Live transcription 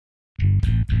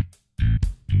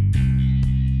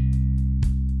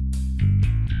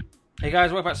Hey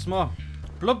guys, welcome back to some more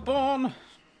Bloodborne.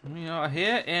 We are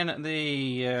here in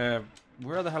the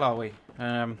where the hell are we?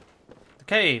 The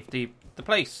cave, the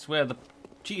place where the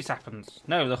cheese happens.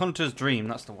 No, the hunter's dream.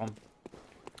 That's the one.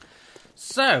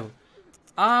 So,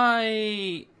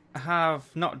 I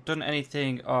have not done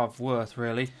anything of worth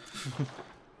really,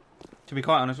 to be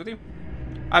quite honest with you.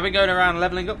 I've been going around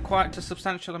leveling up quite a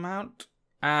substantial amount,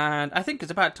 and I think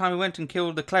it's about time we went and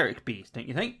killed the Cleric beast, don't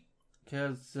you think?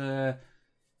 Because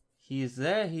he's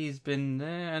there, he's been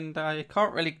there, and I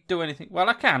can't really do anything. Well,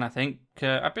 I can, I think.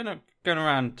 I've been going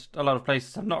around a lot of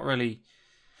places.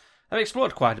 I've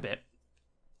explored quite a bit,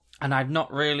 and I've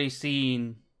not really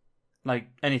seen like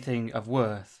anything of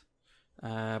worth.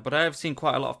 But I have seen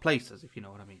quite a lot of places, if you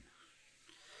know what I mean.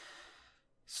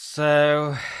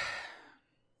 So,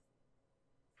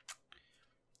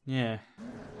 yeah.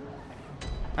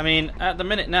 I mean, at the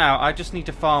minute now, I just need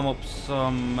to farm up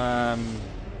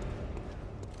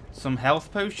some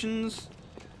health potions.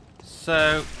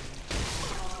 So,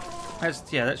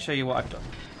 let's show you what I've done.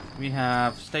 We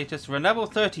have status, we're level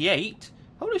 38.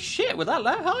 Holy shit, we're that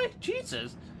high?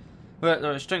 Jesus.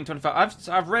 We're strength 25.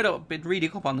 I've been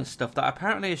reading up on this stuff that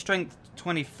apparently a strength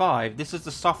 25. This is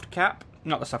the soft cap,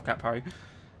 not the soft cap, sorry.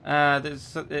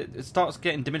 It starts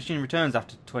getting diminishing returns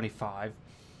after 25.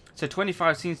 So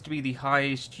 25 seems to be the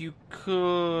highest you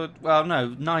could. Well,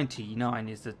 no, 99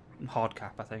 is the hard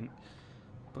cap, I think.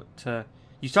 But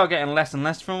you start getting less and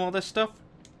less from all this stuff.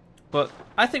 But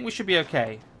I think we should be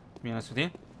okay, to be honest with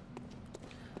you.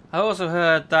 I also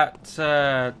heard that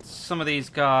some of these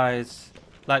guys,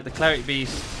 like the Cleric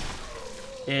beast,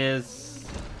 is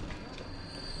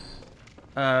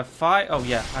fire. Oh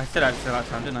yeah, I said that last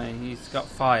time, didn't I? He's got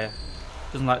fire.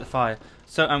 Doesn't like the fire.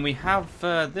 So, and we have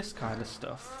this kind of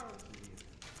stuff.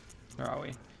 Where are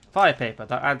we? Fire paper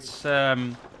that adds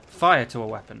fire to a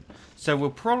weapon. So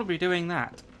we'll probably be doing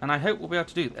that, and I hope we'll be able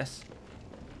to do this.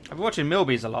 I've been watching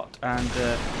Milby's a lot, and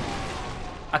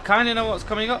I kind of know what's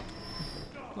coming up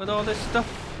with all this stuff.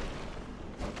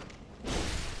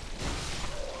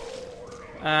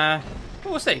 But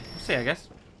we'll see. We'll see, I guess.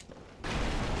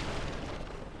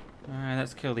 Alright,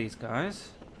 let's kill these guys.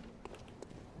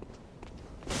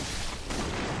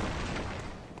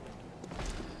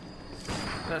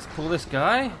 Let's pull this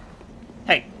guy.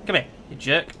 Hey, come here, you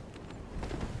jerk.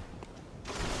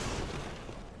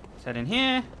 Let's head in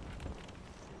here.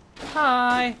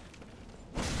 Hi.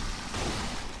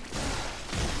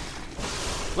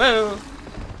 Whoa.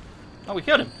 Oh, we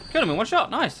killed him. Killed him in one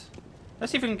shot. Nice.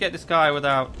 Let's see if we can get this guy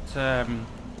without...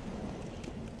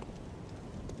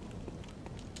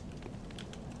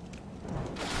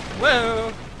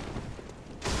 Whoa.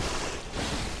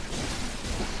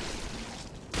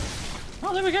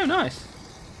 Oh, there we go. Nice.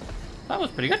 That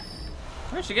was pretty good.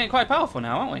 We're actually getting quite powerful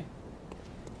now, aren't we?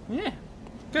 Yeah.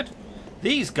 Good.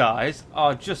 These guys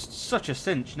are just such a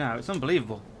cinch now. It's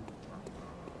unbelievable.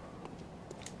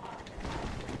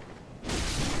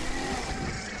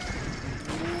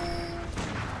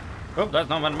 Oh, that's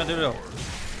not what I meant to do.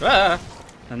 Ah!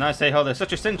 And I say, oh, they're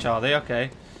such a cinch, are they?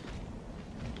 Okay.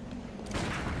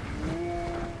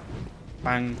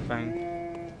 Bang,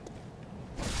 bang.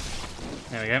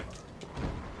 There we go.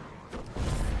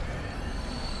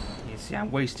 You see, I'm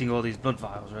wasting all these blood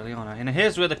vials, really, aren't I? And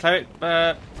here's where the Cleric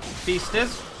beast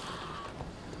is.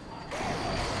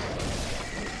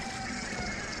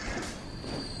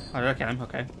 Oh, okay,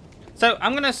 okay. So,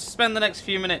 I'm going to spend the next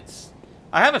few minutes...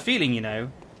 I have a feeling, you know,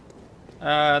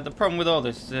 the problem with all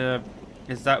this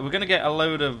is that we're going to get a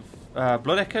load of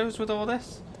blood echoes with all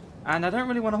this. And I don't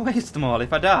really want to waste them all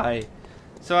if I die.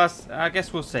 So I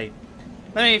guess we'll see.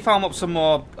 Let me farm up some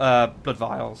more blood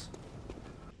vials.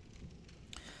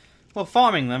 Well,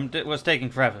 farming them was taking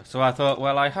forever. So I thought,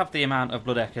 well, I have the amount of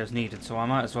blood echoes needed. So I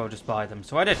might as well just buy them.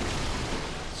 So I did.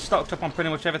 Stocked up on pretty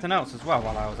much everything else as well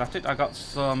while I was at it. I got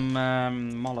some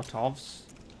Molotovs.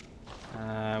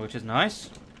 Which is nice.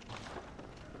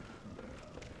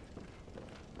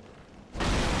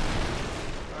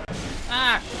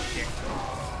 Ah, shit.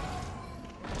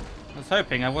 I was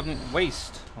hoping I wouldn't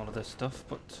waste all of this stuff,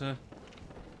 but I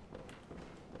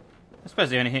suppose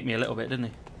he only hit me a little bit, didn't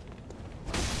he?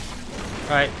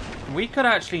 Right, we could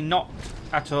actually not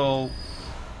at all,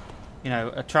 you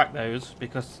know, attract those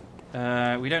because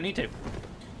we don't need to.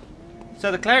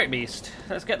 So the Cleric beast,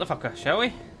 let's get the fucker, shall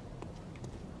we?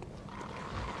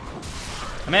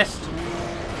 I missed.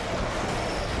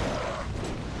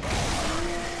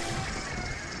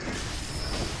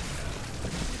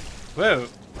 Whoa.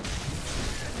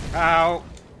 Ow.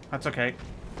 That's okay.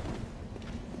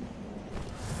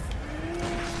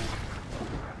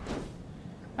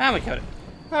 And we killed it.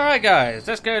 Alright guys,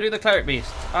 let's go do the Cleric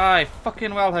Beast. I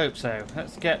fucking well hope so.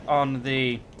 Let's get on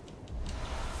the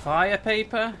fire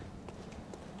paper.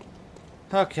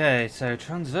 Okay, so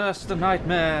traverse the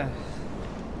nightmare.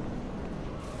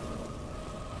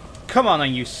 Come on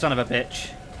then, you son of a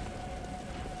bitch.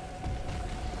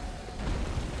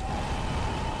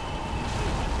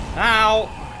 Ow!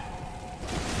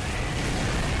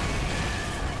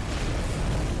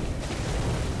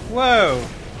 Whoa!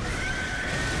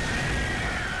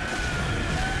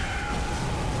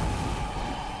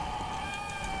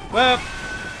 Well,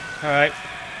 alright.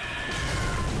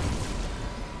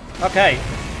 Okay.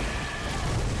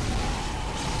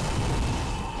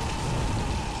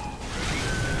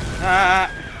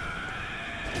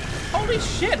 Holy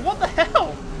shit, what the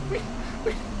hell?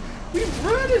 We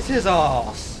murdered his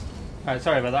ass! Alright,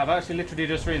 sorry about that. I've actually literally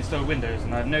just reinstalled Windows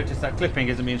and I've noticed that clipping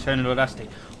isn't being shown in Audacity.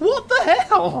 What the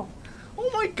hell? Oh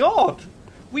my god!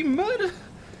 We murdered...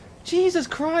 Jesus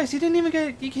Christ, he didn't even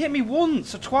get... He hit me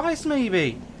once or twice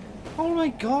maybe. Oh my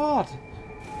god.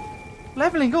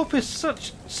 Leveling up is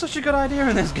such a good idea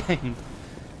in this game.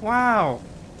 Wow.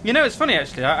 You know, it's funny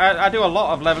actually. I do a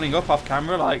lot of leveling up off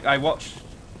camera. Like I watch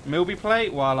Milby play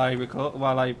while I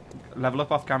level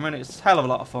up off camera, and it's a hell of a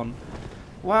lot of fun.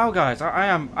 Wow, guys, I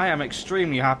am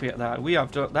extremely happy at that. We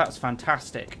have done, that's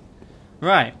fantastic.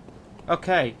 Right.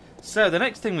 Okay. So the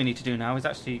next thing we need to do now is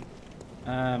actually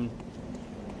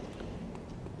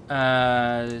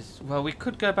well, we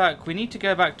could go back. We need to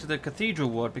go back to the Cathedral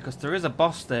Ward because there is a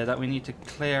boss there that we need to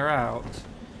clear out.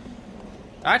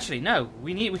 Actually, no.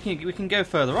 We can go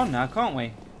further on now, can't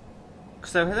we?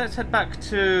 So let's head back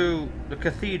to the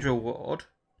Cathedral Ward,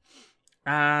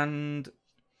 and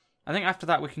I think after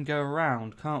that we can go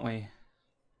around, can't we?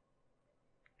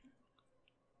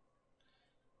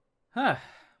 Huh.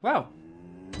 Well,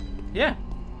 yeah.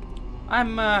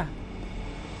 I'm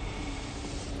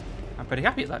pretty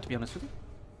happy at that, to be honest with you.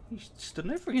 He stood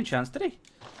no freaking chance, did he?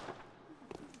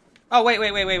 Oh, wait.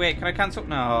 Can I cancel?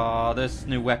 No, there's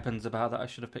new weapons about that I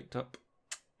should have picked up.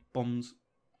 Bums.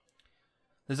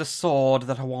 There's a sword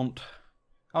that I want.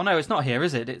 Oh, no, it's not here,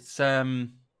 is it? It's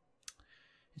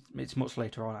much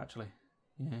later on, actually.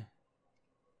 Yeah.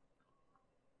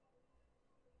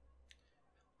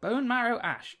 Bone Marrow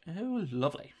Ash. Oh,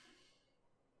 lovely.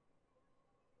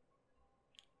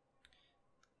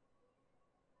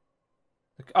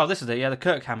 Oh, this is it. Yeah, the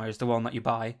Kirk hammer is the one that you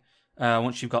buy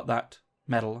once you've got that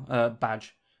medal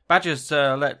badge. Badges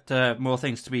let more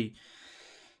things to be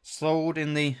sold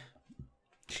in the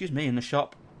in the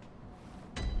shop.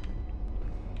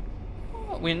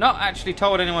 Oh, we're not actually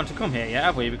told anyone to come here yet,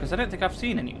 have we? Because I don't think I've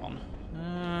seen anyone.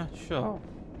 Sure.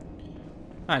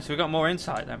 Alright, so we got more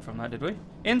insight then from that, did we?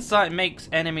 Insight makes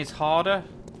enemies harder.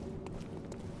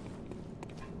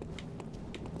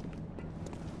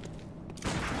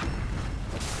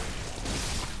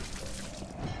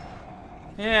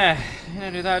 Yeah, you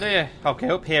don't do that, do you? Okay,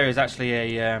 up here is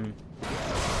actually a,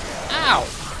 Ow!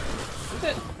 Is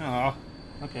it? Oh.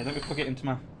 Okay, let me plug it into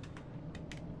my...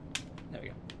 There we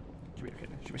go. Should be okay.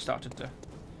 Should be started to...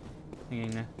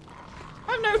 thinking there.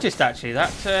 I've noticed, actually, that,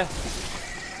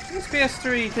 these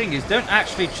PS3 thingies don't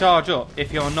actually charge up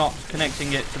if you're not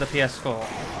connecting it to the PS4.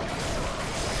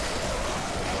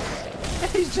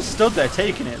 He's just stood there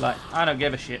taking it like, I don't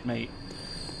give a shit, mate.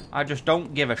 I just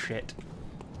don't give a shit.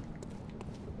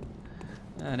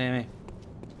 Oh, dear me.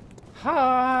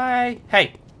 Hi!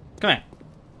 Hey! Come here.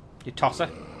 You tosser.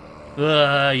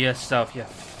 Ugh, yourself, you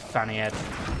fanny head.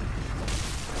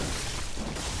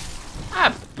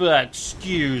 But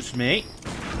excuse me.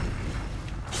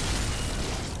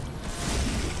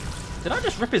 Did I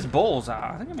just rip his balls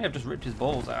out? I think I may have just ripped his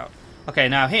balls out. Okay,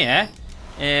 now here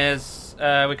is...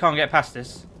 we can't get past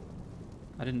this.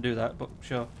 I didn't do that, but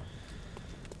sure.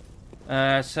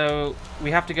 So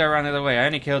we have to go around the other way. I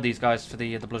only killed these guys for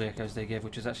the blood echoes they give,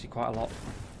 which is actually quite a lot.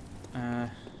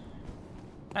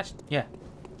 Actually, yeah.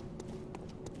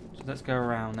 So let's go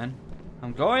around then.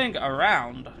 I'm going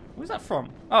around. Where's that from?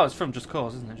 Oh, it's from Just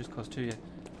Cause, isn't it? Just Cause 2, yeah.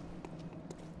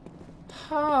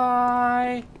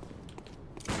 Hi.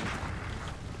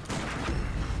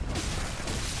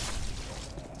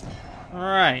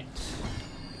 Right.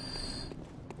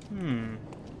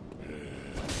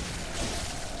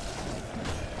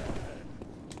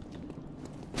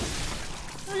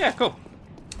 Oh yeah, cool.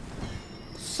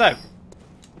 So,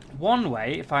 one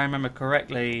way, if I remember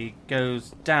correctly,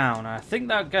 goes down. I think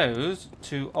that goes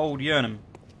to Old Yurnham.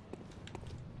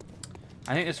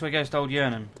 I think this way goes to Old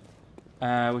Yurnham.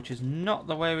 Which is not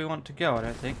the way we want to go, I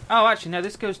don't think. Oh, actually, no,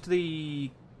 this goes to the...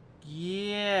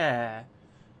 Yeah.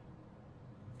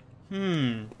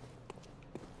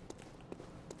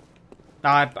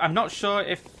 Now, I'm not sure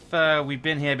if we've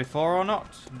been here before or not,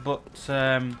 but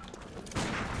I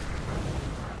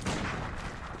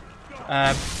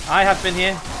have been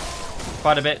here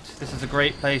quite a bit. This is a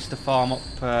great place to farm up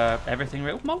everything.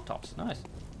 Oh, Molotovs, nice.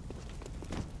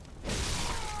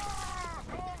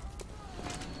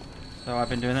 So I've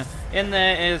been doing that. In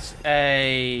there is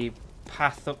a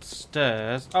path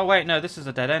upstairs. Oh wait, no, this is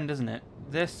a dead end, isn't it?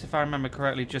 This, if I remember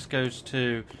correctly, just goes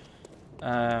to...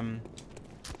 Ah!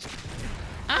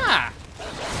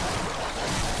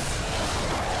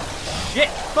 Shit!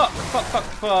 Fuck! Fuck! Fuck!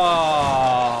 Fuck!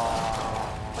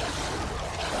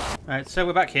 Alright, so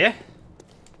we're back here.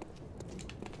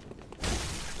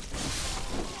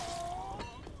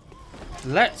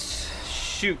 Let's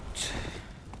shoot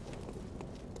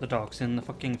the dogs in the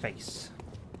fucking face.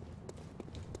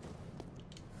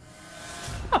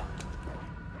 Oh.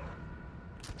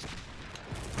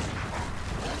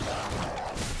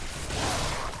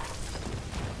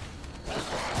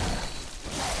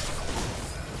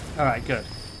 Alright, good.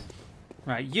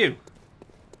 Right, you.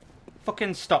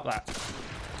 Fucking stop that.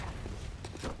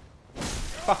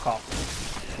 Fuck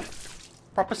off.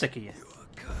 Proper sick of you.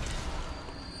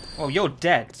 Well, you're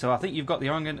dead, so I think you've got the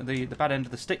wrong end of the bad end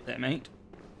of the stick there, mate.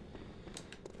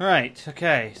 Right,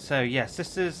 okay, so yes,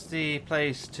 this is the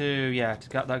place to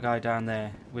get that guy down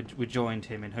there. We joined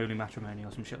him in holy matrimony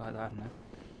or some shit like that, I don't know.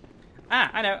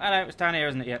 Ah, I know, it's down here,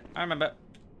 isn't it? Yep, I remember.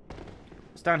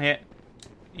 It's down here.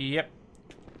 Yep.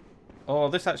 Oh,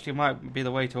 this actually might be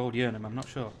the way to Old Yurnham, I'm not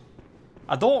sure.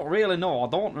 I don't really know, I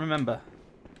don't remember.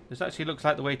 This actually looks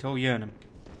like the way to Old Yurnham.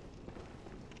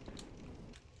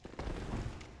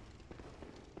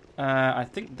 I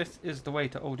think this is the way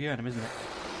to Old Yurnham, isn't it?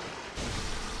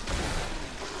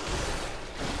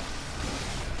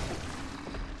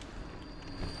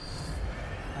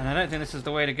 And I don't think this is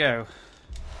the way to go.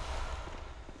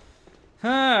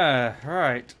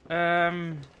 Right.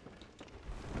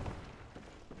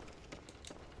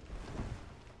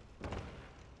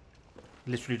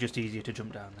 Literally just easier to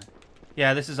jump down there.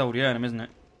 Yeah, this is Old Yurnham, isn't it?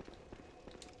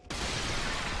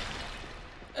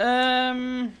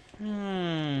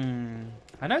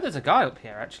 I know there's a guy up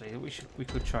here actually that we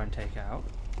could try and take out.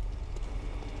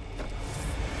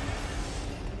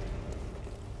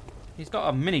 He's got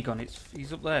a minigun.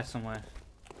 He's up there somewhere.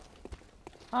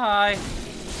 Hi.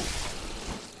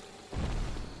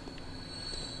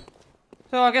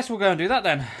 So I guess we'll go and do that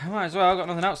then. Might as well. I've got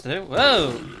nothing else to do.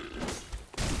 Whoa.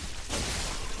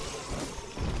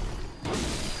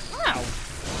 Wow.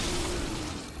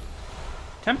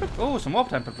 Oh, some more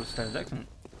tempered stones. Excellent.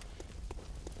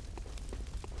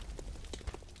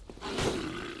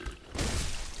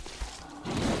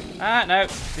 Ah, no.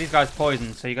 These guys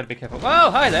poison, so you got to be careful. Whoa,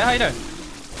 hi there. How you doing?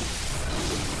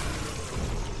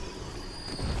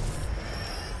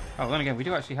 Oh, then again, we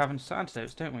do actually have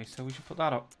antidotes, don't we? So we should put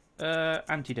that up.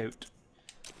 Antidote.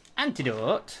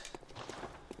 Antidote?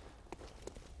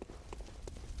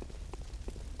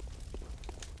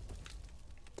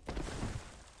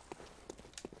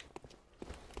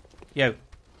 Yo.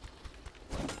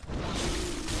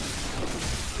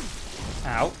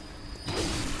 Ow.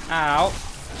 Ow.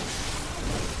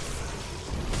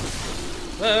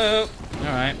 Whoa!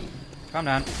 Alright. Calm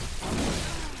down.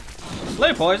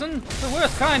 Slow poison? The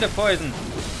worst kind of poison!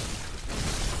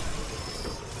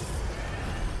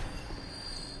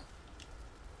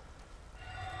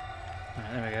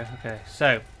 Alright, there we go. Okay,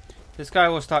 so this guy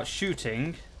will start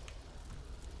shooting.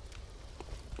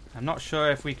 I'm not sure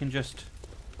if we can just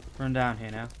run down here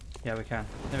now. Yeah, we can.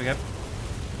 There we go.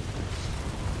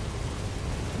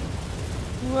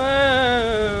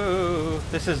 Whoa!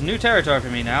 This is new territory for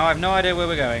me now. I have no idea where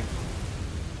we're going.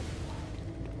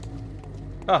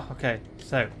 Oh, okay.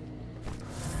 So.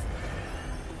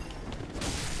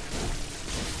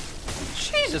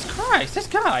 Jesus Christ, this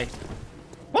guy!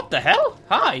 What the hell?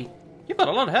 Hi! You've got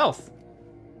a lot of health.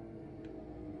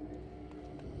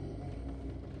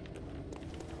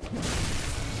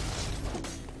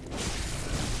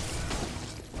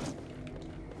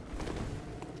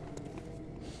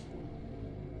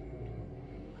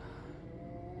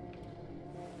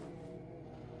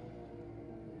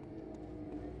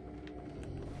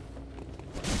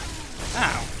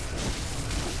 Ow.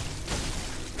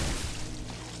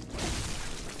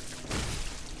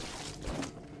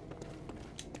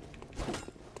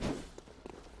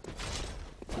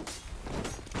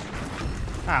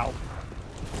 Ow.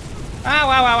 Ow, ow,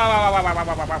 ow, ow, ow, ow, ow, ow, ow,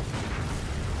 ow, ow.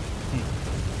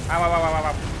 Ow, ow, ow, ow,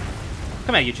 ow.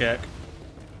 Come here, you jerk.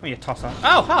 Come here, you tosser.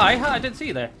 Oh, hi, hi, I didn't see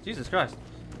you there. Jesus Christ.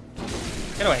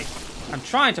 Get away. I'm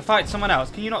trying to fight someone else.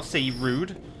 Can you not see,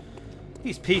 rude?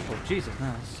 These people, Jesus,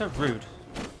 man, it's so rude.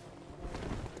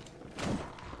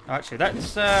 Actually,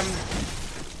 let's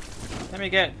let me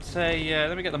get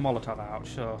the Molotov out.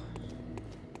 Sure.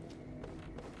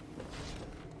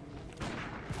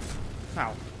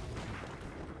 Ow.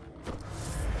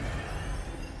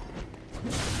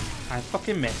 I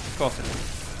fucking missed. Of course I did.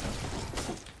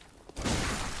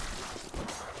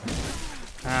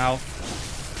 Ow.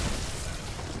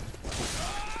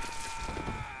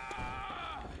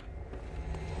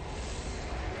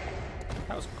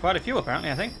 That was quite a few, apparently,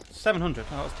 I think. 700.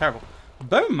 Oh, that was terrible.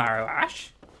 Bone marrow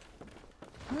ash?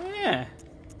 Oh, yeah.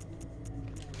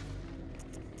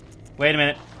 Wait a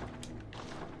minute.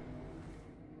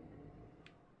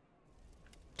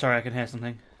 Sorry, I can hear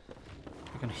something.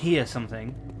 I can hear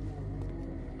something.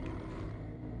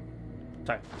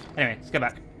 Sorry. Anyway, let's get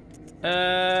back.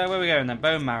 Where are we going then?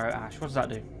 Bone marrow ash. What does that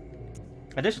do?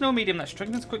 Additional medium that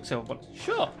strengthens quicksilver bullets.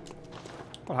 Sure.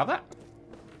 We'll have that.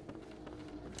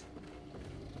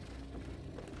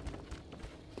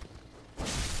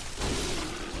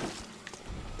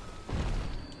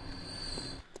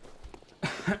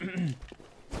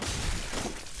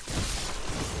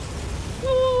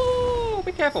 Ooh,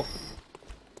 be careful.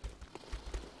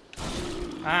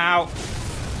 Ow.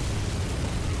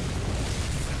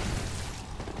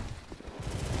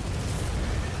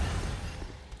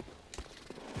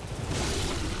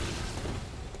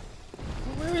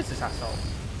 Where is this asshole?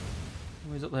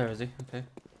 Oh, he's up there, is he? Okay.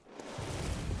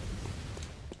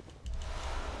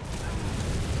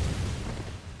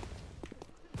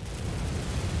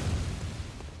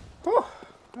 Whew.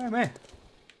 Where am I?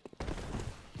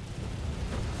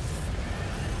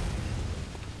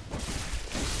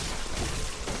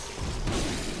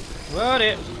 Wrote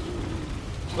it.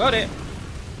 Wrote it.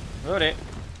 Wrote it.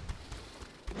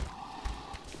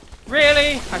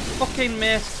 Really? I fucking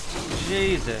missed.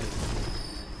 Jesus.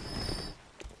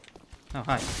 Oh,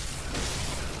 hi.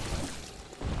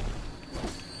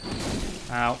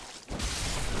 Ow.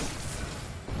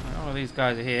 All of these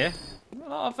guys are here. A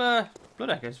lot of blood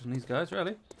echoes from these guys,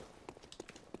 really.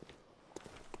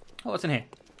 Oh, what's in here?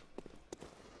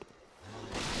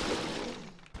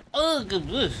 Oh,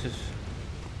 goodness.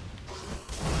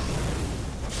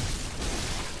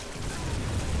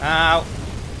 Ow.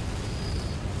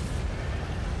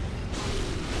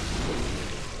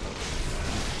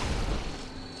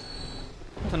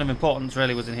 Nothing of importance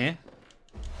really was in here.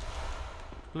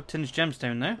 Blood tinged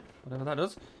gemstone though, whatever that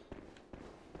does.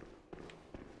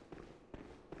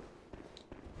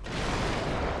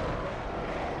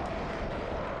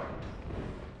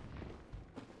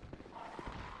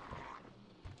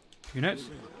 Few notes.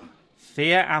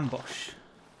 Fear ambush.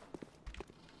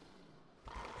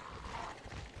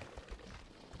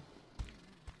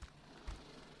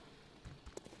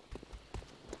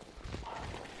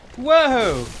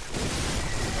 Whoa!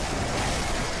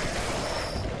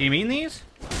 Do you mean these?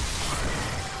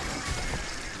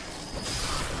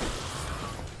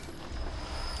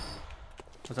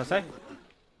 What's that say?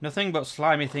 Nothing but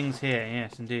slimy things here.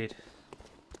 Yes, indeed.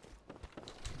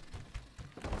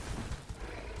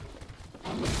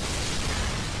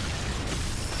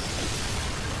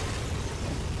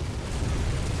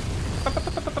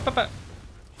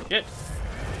 Shit.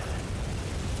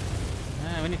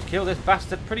 We need to kill this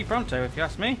bastard pretty pronto, if you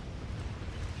ask me.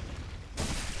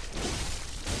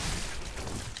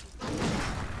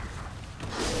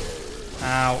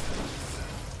 Ow.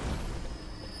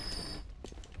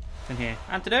 What's in here?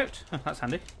 Antidote? That's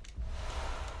handy.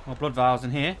 More blood vials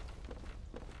in here.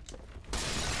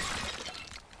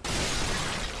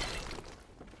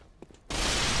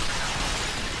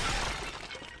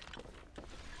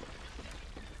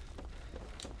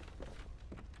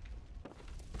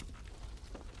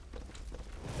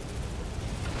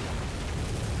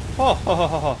 Oh, ho, ho,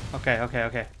 ho, ho. Okay, okay,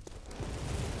 okay.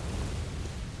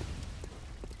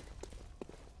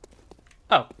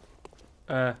 Oh.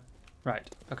 Right,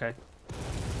 okay.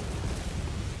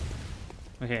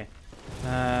 We're here.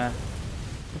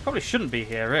 We probably shouldn't be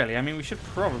here, really. I mean, we should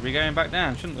probably be going back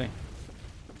down, shouldn't we?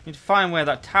 Need to find where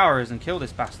that tower is and kill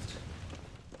this bastard.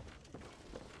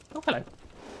 Oh, hello.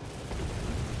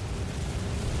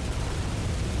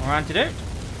 More antidote.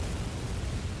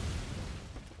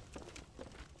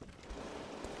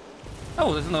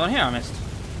 Oh, there's another one here I missed.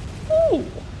 Ooh!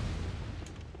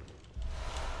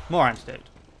 More antidote.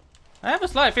 I have a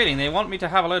slight feeling they want me to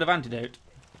have a load of antidote.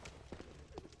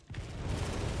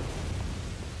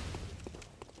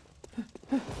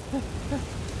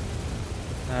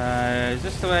 Is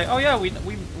this the way? Oh yeah,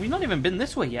 we've not even been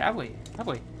this way yet, have we? Have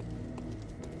we?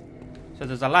 So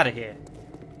there's a ladder here.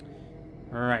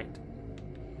 Right.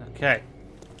 Okay.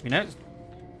 You know, it's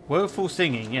woeful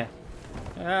singing, yeah.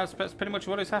 That's pretty much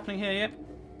what is happening here, yeah.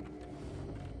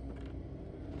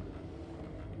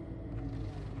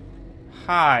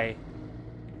 Hi.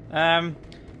 I'm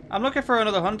looking for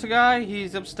another hunter guy.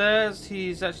 He's upstairs.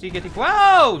 He's actually getting...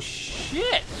 Whoa!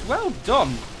 Shit! Well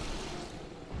done.